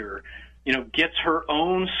manager, gets her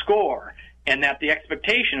own score, and that the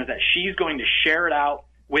expectation is that she's going to share it out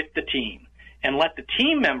with the team and let the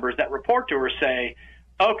team members that report to her say,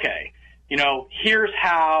 okay, here's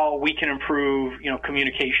how we can improve,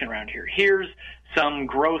 communication around here. Here's some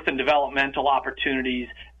growth and developmental opportunities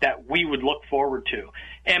that we would look forward to.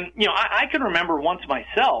 And, I can remember once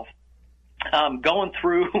myself, going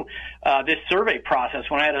through this survey process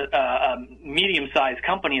when I had a medium-sized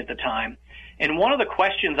company at the time, and one of the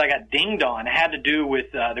questions I got dinged on had to do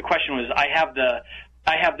with the question was, I have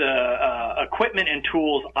the equipment and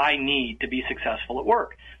tools I need to be successful at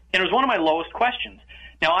work, and it was one of my lowest questions.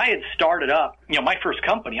 Now, I had started up, my first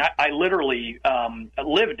company. I literally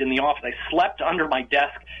lived in the office. I slept under my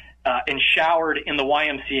desk and showered in the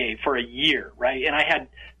YMCA for a year, right? And I had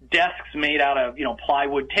desks made out of,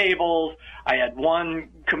 plywood tables. I had one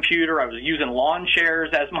computer. I was using lawn chairs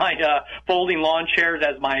as my, folding lawn chairs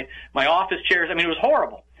as my office chairs. I mean, it was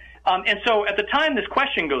horrible. And so at the time this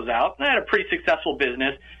question goes out, I had a pretty successful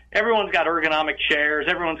business. Everyone's got ergonomic chairs.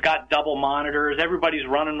 Everyone's got double monitors. Everybody's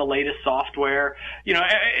running the latest software.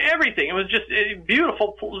 Everything. It was just a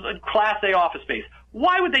beautiful Class A office space.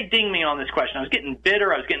 Why would they ding me on this question? I was getting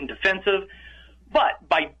bitter. I was getting defensive. But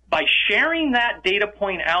by sharing that data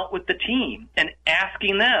point out with the team and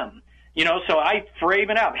asking them, so I frame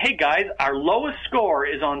it out. Hey, guys, our lowest score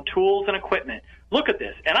is on tools and equipment. Look at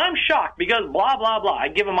this. And I'm shocked because blah, blah, blah. I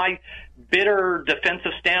give them my bitter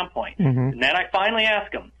defensive standpoint. Mm-hmm. And then I finally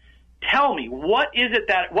ask them, tell me, what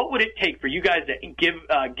would it take for you guys to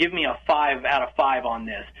give me a 5 out of 5 on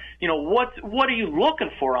this? What are you looking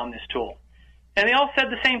for on this tool? And they all said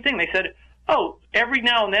the same thing. They said, every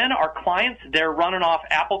now and then our clients, they're running off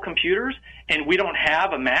Apple computers and we don't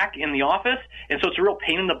have a Mac in the office. And so it's a real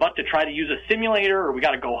pain in the butt to try to use a simulator, or we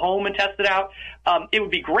got to go home and test it out. It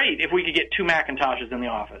would be great if we could get 2 Macintoshes in the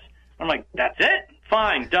office. I'm like, that's it?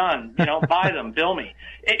 Fine, done. Buy them, bill me.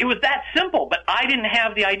 It was that simple, but I didn't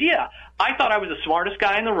have the idea. I thought I was the smartest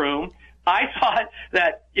guy in the room. I thought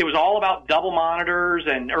that it was all about double monitors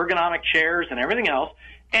and ergonomic chairs and everything else,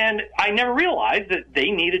 and I never realized that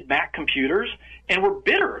they needed Mac computers and were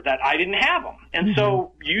bitter that I didn't have them. And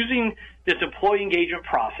so using this employee engagement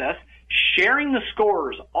process, sharing the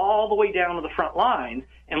scores all the way down to the front lines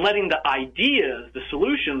and letting the ideas, the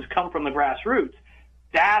solutions come from the grassroots,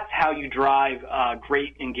 that's how you drive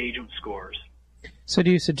great engagement scores. So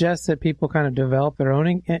do you suggest that people kind of develop their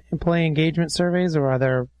own employee engagement surveys, or are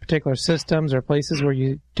there particular systems or places where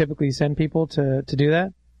you typically send people to do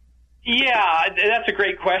that? Yeah, that's a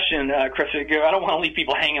great question, Chris. I don't want to leave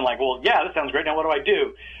people hanging like, well, yeah, that sounds great. Now what do I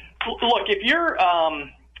do? Look, if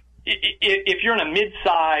you're in a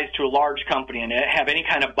mid-size to a large company and have any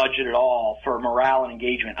kind of budget at all for morale and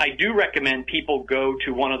engagement, I do recommend people go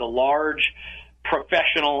to one of the large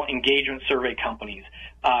professional engagement survey companies.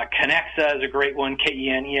 Kenexa is a great one,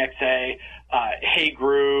 Kenexa, Hay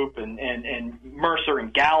Group, and Mercer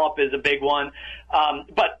and Gallup is a big one.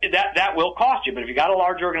 But that will cost you. But if you've got a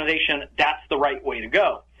large organization, that's the right way to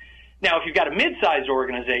go. Now, if you've got a mid-sized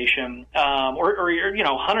organization, or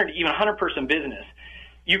 100-person business,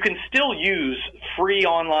 you can still use free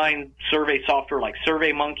online survey software like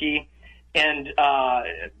SurveyMonkey and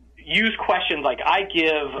use questions like I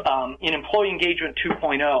give in Employee Engagement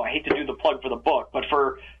 2.0. I hate to do the plug for the book, but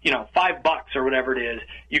for $5 or whatever it is,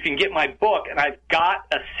 you can get my book, and I've got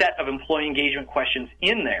a set of employee engagement questions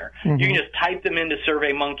in there. You can just type them into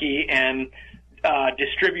SurveyMonkey and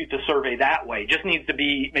distribute the survey that way. Just needs to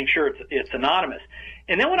make sure it's anonymous.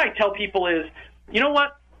 And then what I tell people is, you know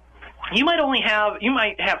what? You might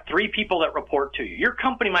have 3 people that report to you. Your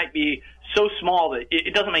company might be so small that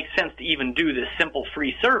it doesn't make sense to even do this simple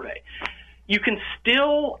free survey. You can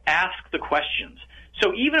still ask the questions.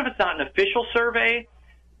 So even if it's not an official survey,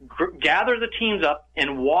 gather the teams up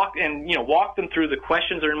and walk them through the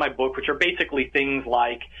questions that are in my book, which are basically things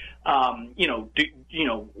like, do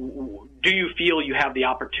you feel you have the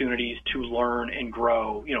opportunities to learn and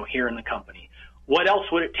grow, here in the company? What else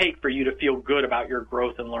would it take for you to feel good about your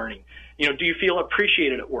growth and learning? Do you feel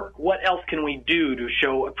appreciated at work? What else can we do to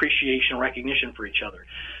show appreciation and recognition for each other?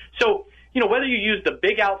 So, whether you use the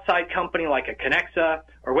big outside company like a Kenexa,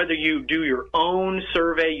 or whether you do your own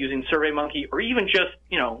survey using SurveyMonkey, or even just,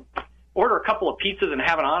 order a couple of pizzas and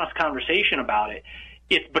have an honest conversation about it,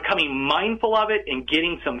 it's becoming mindful of it and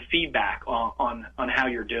getting some feedback on how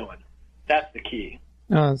you're doing. That's the key.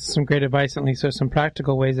 Some great advice, at least there's some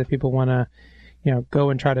practical ways that people want to go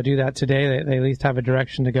and try to do that today. They at least have a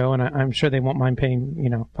direction to go, and I'm sure they won't mind paying,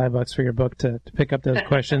 $5 for your book to pick up those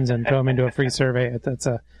questions and throw them into a free survey. That's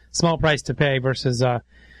a small price to pay versus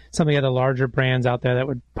some of the other larger brands out there that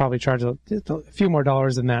would probably charge a few more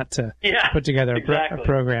dollars than that to put together a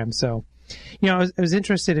program. So, I was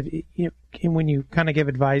interested when you kind of give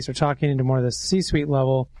advice or talking into more of the C-suite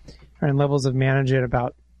level or in levels of management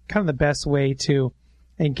about kind of the best way to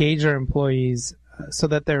engage their employees so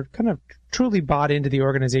that they're kind of truly bought into the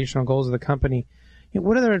organizational goals of the company.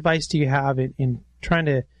 What other advice do you have in trying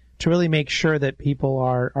to really make sure that people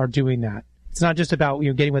are doing that? It's not just about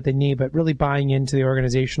getting what they need, but really buying into the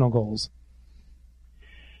organizational goals.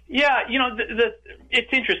 Yeah,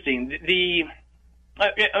 it's interesting.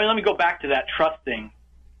 Let me go back to that trust thing.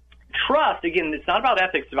 Trust, again, it's not about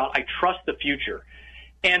ethics. It's about I trust the future.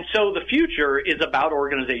 And so the future is about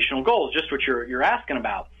organizational goals, just what you're asking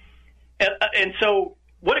about. And so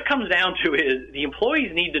what it comes down to is the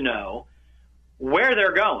employees need to know where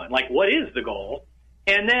they're going, like what is the goal,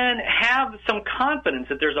 and then have some confidence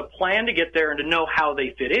that there's a plan to get there and to know how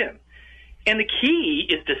they fit in. And the key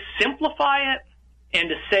is to simplify it and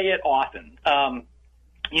to say it often.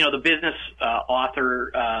 The business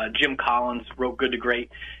author Jim Collins wrote Good to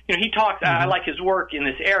Great. He talks, I like his work in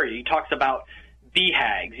this area. He talks about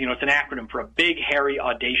BHAGs. It's an acronym for a big, hairy,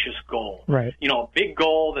 audacious goal. Right. A big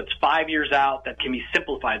goal that's 5 years out that can be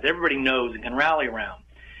simplified, that everybody knows and can rally around.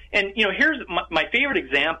 And, here's my favorite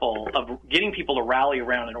example of getting people to rally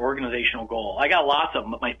around an organizational goal. I got lots of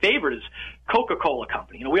them, but my favorite is Coca-Cola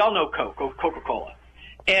Company. We all know Coca-Cola.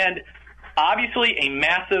 And obviously a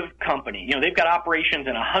massive company. They've got operations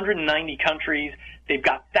in 190 countries. They've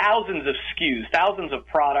got thousands of SKUs, thousands of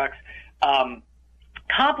products.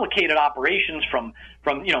 Complicated operations from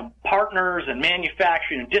partners and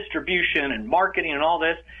manufacturing and distribution and marketing and all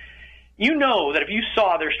this. That if you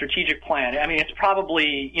saw their strategic plan, it's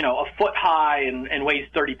probably a foot high and weighs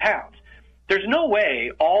 30 pounds. There's no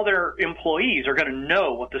way all their employees are going to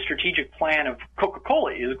know what the strategic plan of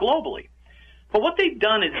Coca-Cola is globally. But what they've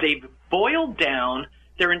done is they've boiled down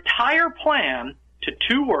their entire plan to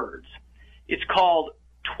 2 words. It's called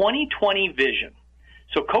 2020 Vision.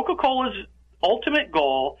 So Coca-Cola's ultimate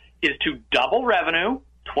goal is to double revenue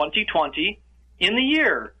 2020 in the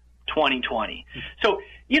year 2020. So,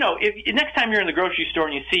 if next time you're in the grocery store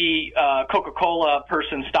and you see a Coca-Cola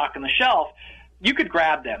person stocking the shelf, you could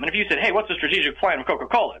grab them. And if you said, hey, what's the strategic plan of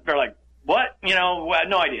Coca-Cola? They're like, what? No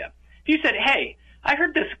idea. If you said, hey, I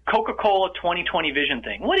heard this Coca-Cola 2020 Vision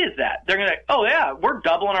thing. What is that? They're going to, oh, yeah, we're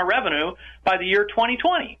doubling our revenue by the year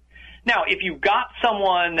 2020. Now, if you've got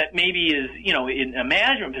someone that maybe is, in a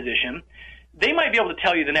management position, they might be able to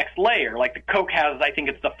tell you the next layer. Like the Coke has, I think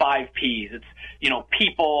it's the 5 Ps. It's,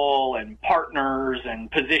 people and partners and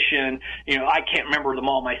position. I can't remember them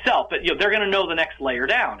all myself, but, they're going to know the next layer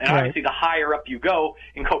down. And obviously the higher up you go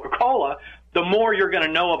in Coca-Cola, the more you're going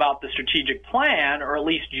to know about the strategic plan, or at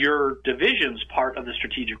least your division's part of the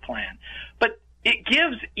strategic plan. But it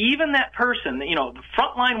gives even that person, the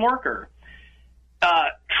frontline worker,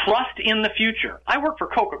 trust in the future. I work for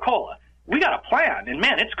Coca-Cola. We got a plan, and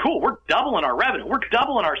man, it's cool. We're doubling our revenue. We're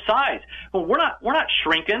doubling our size. Well, we're not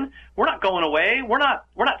shrinking. We're not going away. We're not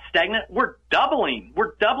stagnant. We're doubling.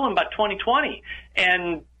 We're doubling by 2020.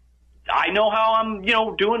 And I know how I'm,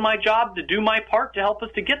 doing my job to do my part to help us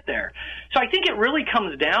to get there. So I think it really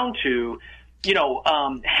comes down to,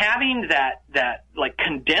 having that like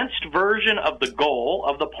condensed version of the goal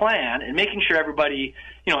of the plan and making sure everybody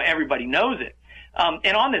knows it.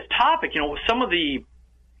 And on this topic, some of the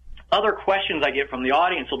other questions I get from the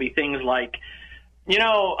audience will be things like,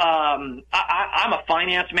 I'm a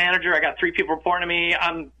finance manager. I got 3 people reporting to me.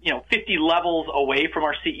 I'm, 50 levels away from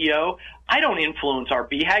our CEO. I don't influence our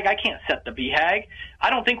BHAG. I can't set the BHAG. I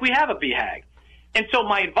don't think we have a BHAG. And so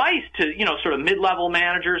my advice to, sort of mid-level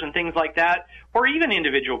managers and things like that, or even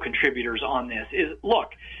individual contributors on this is,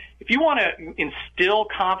 look, if you want to instill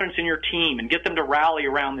confidence in your team and get them to rally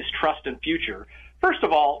around this trust and future, first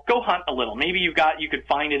of all, go hunt a little. Maybe you could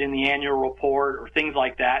find it in the annual report or things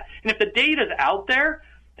like that. And if the data's out there,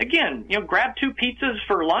 again, grab 2 pizzas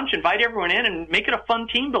for lunch, invite everyone in, and make it a fun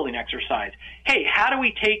team building exercise. Hey, how do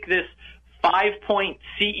we take this 5-point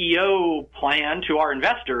CEO plan to our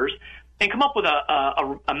investors and come up with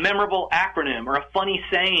a memorable acronym or a funny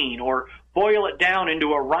saying, or boil it down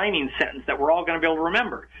into a rhyming sentence that we're all going to be able to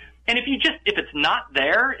remember? And if it's not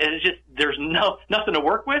there, and it's just there's nothing to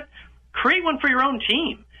work with, create one for your own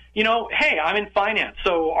team. Hey, I'm in finance,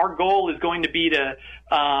 so our goal is going to be to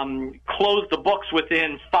close the books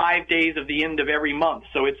within 5 days of the end of every month.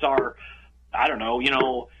 So it's our,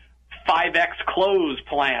 5X close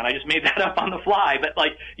plan. I just made that up on the fly, but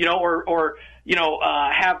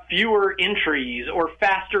have fewer entries or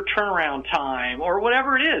faster turnaround time or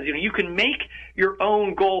whatever it is. You can make your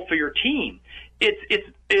own goal for your team. It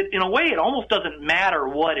in a way, it almost doesn't matter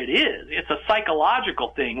what it is. It's a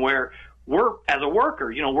psychological thing where we're, as a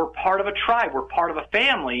worker, we're part of a tribe, we're part of a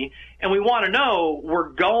family, and we want to know we're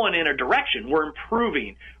going in a direction, we're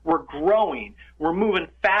improving, we're growing, we're moving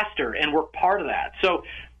faster, and we're part of that. So,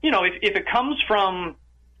 if it comes from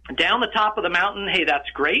down the top of the mountain, hey, that's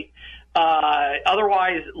great.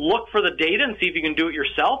 Otherwise, look for the data and see if you can do it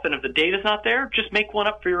yourself. And if the data's not there, just make one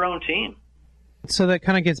up for your own team. So that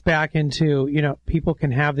kind of gets back into, people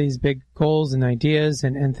can have these big goals and ideas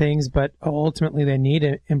and things, but ultimately they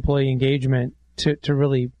need employee engagement to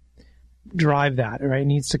really drive that, right? It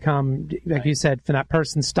needs to come, like you said, from that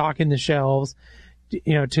person stocking the shelves, to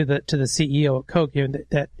the CEO at Coke,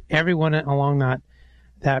 that everyone along that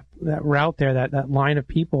route there, that line of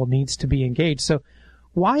people needs to be engaged. So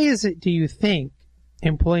why is it, do you think,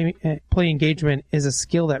 employee engagement is a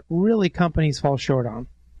skill that really companies fall short on?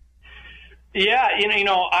 Yeah,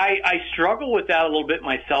 I struggle with that a little bit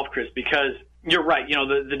myself, Chris, because you're right.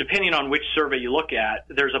 The depending on which survey you look at,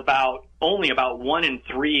 there's only about 1 in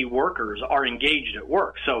 3 workers are engaged at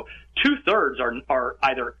work. So 2/3 are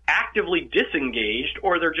either actively disengaged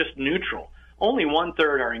or they're just neutral. Only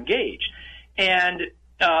 1/3 are engaged. And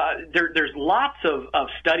there's lots of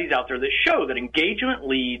studies out there that show that engagement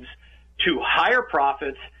leads to higher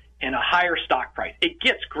profits and a higher stock price. It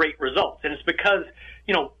gets great results. And it's because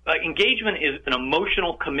engagement is an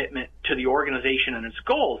emotional commitment to the organization and its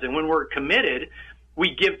goals. And when we're committed,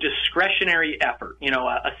 we give discretionary effort.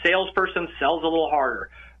 A salesperson sells a little harder.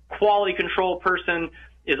 Quality control person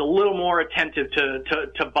is a little more attentive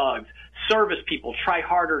to bugs. Service people try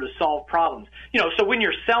harder to solve problems. So when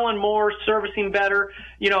you're selling more, servicing better,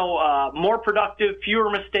 more productive, fewer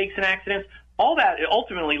mistakes and accidents, all that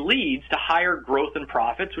ultimately leads to higher growth and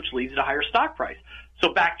profits, which leads to higher stock price.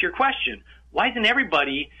 So back to your question, why isn't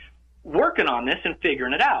everybody working on this and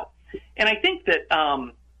figuring it out? And I think that,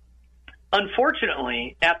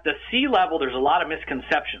 unfortunately, at the C level, there's a lot of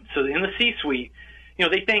misconceptions. So in the C-suite,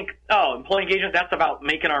 they think, oh, employee engagement, that's about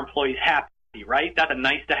making our employees happy, right? That's a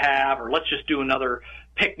nice to have, or let's just do another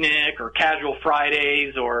picnic or casual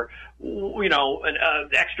Fridays or, an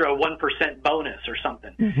extra 1% bonus or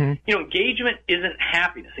something. Mm-hmm. Engagement isn't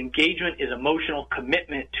happiness. Engagement is emotional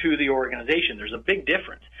commitment to the organization. There's a big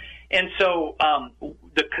difference. And so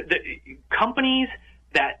the companies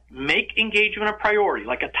that make engagement a priority,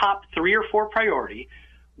 like a top 3 or 4 priority,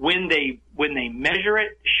 when they measure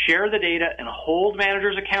it, share the data, and hold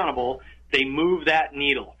managers accountable, they move that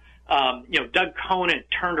needle. Doug Conant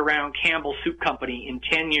turned around Campbell Soup Company in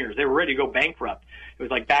 10 years. They were ready to go bankrupt. It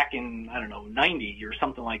was like back in, 90 or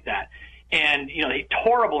something like that. And, they had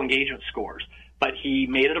horrible engagement scores. But he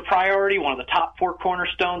made it a priority, one of the top 4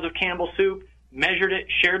 cornerstones of Campbell Soup, measured it,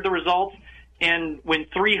 shared the results. And when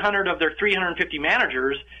 300 of their 350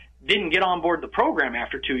 managers didn't get on board the program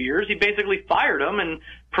after 2 years, he basically fired them and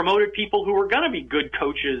promoted people who were going to be good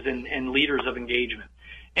coaches and leaders of engagement.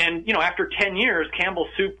 And, after 10 years, Campbell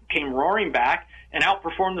Soup came roaring back and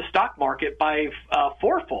outperformed the stock market by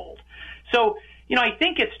 4-fold. So, I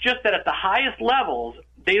think it's just that at the highest levels,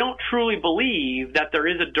 they don't truly believe that there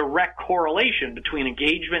is a direct correlation between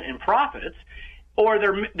engagement and profits, or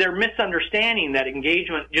they're misunderstanding that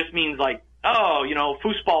engagement just means like,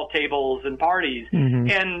 foosball tables and parties.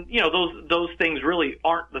 Mm-hmm. And, those things really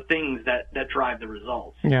aren't the things that drive the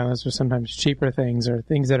results. Yeah, those are sometimes cheaper things or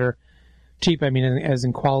things that are cheap. I mean, as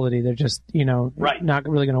in quality, they're just, right. Not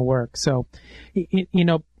really going to work. So,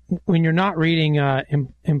 when you're not reading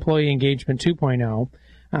Employee Engagement 2.0,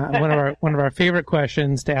 one of our favorite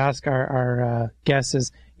questions to ask our guests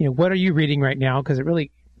is, what are you reading right now? Because it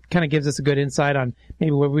really kind of gives us a good insight on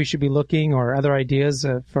maybe where we should be looking or other ideas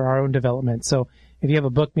for our own development. So if you have a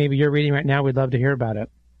book maybe you're reading right now, we'd love to hear about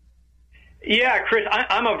it. Yeah, Chris,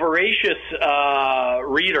 I'm a voracious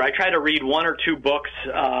reader. I try to read 1 or 2 books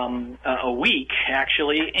a week,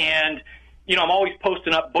 actually, and I'm always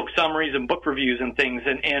posting up book summaries and book reviews and things,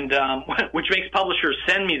 and which makes publishers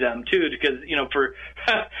send me them too, because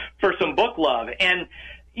for some book love. And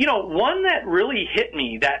one that really hit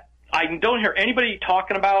me that I don't hear anybody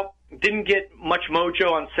talking about, didn't get much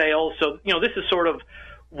mojo on sales. So, this is sort of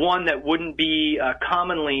one that wouldn't be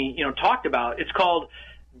commonly, talked about. It's called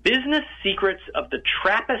Business Secrets of the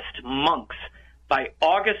Trappist Monks by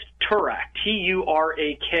August Turak,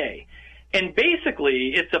 Turak. And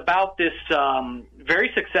basically, it's about this very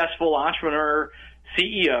successful entrepreneur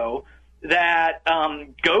CEO that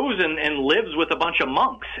goes and lives with a bunch of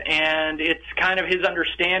monks. And it's kind of his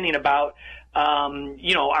understanding about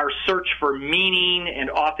our search for meaning and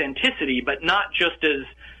authenticity, but not just as,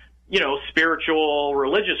 spiritual,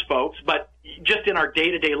 religious folks, but just in our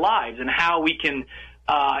day-to-day lives and how we can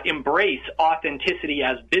embrace authenticity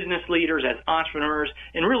as business leaders, as entrepreneurs,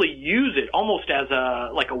 and really use it almost as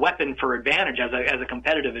a weapon for advantage, as a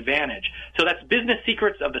competitive advantage. So that's Business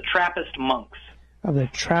Secrets of the Trappist Monks. Of the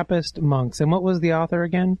Trappist Monks. And what was the author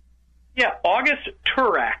again? Yeah, August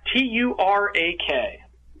Turak, Turak.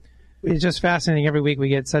 It's just fascinating. Every week we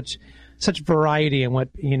get such variety in what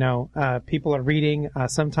people are reading.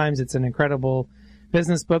 Sometimes it's an incredible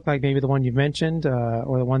business book, like maybe the one you've mentioned,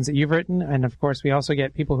 or the ones that you've written, and of course we also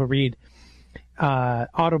get people who read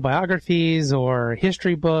autobiographies or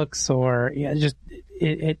history books, or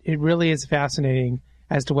it really is fascinating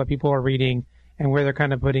as to what people are reading and where they're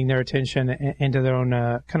kind of putting their attention into their own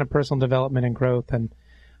kind of personal development and growth, and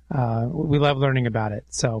we love learning about it.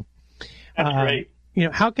 So that's great.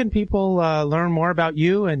 How can people learn more about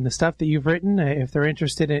you and the stuff that you've written if they're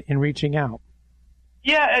interested in reaching out?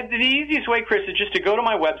 Yeah, the easiest way, Chris, is just to go to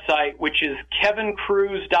my website, which is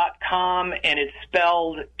kevinkruse.com, and it's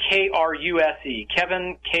spelled Kruse,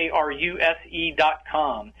 Kevin,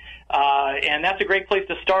 Kruse.com. And that's a great place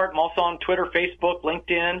to start. I'm also on Twitter, Facebook,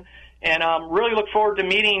 LinkedIn, and really look forward to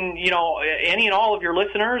meeting, any and all of your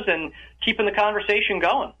listeners and keeping the conversation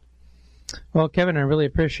going. Well, Kevin, I really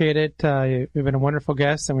appreciate it. You've been a wonderful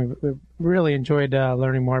guest, and we've really enjoyed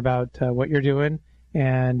learning more about what you're doing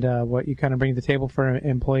and what you kind of bring to the table for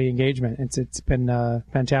employee engagement. It's been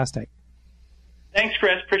fantastic. Thanks,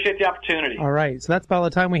 Chris. Appreciate the opportunity. All right. So that's about all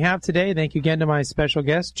the time we have today. Thank you again to my special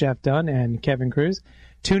guests, Jeff Dunn and Kevin Kruse.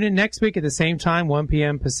 Tune in next week at the same time, 1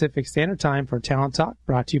 p.m. Pacific Standard Time for Talent Talk,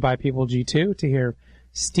 brought to you by People G2, to hear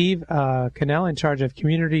Steve Cannell, in charge of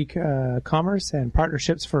community commerce and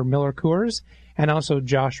partnerships for Miller Coors, and also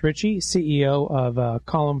Josh Ritchie, CEO of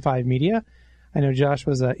Column 5 Media. I know Josh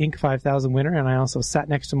was an Inc. 5000 winner, and I also sat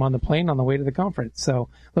next to him on the plane on the way to the conference. So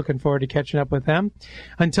looking forward to catching up with them.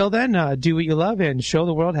 Until then, do what you love and show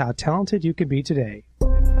the world how talented you can be today.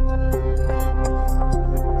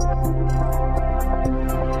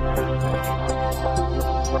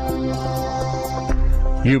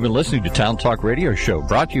 You've been listening to Town Talk Radio Show,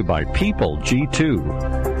 brought to you by People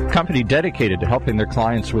G2, a company dedicated to helping their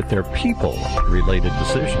clients with their people-related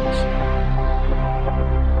decisions.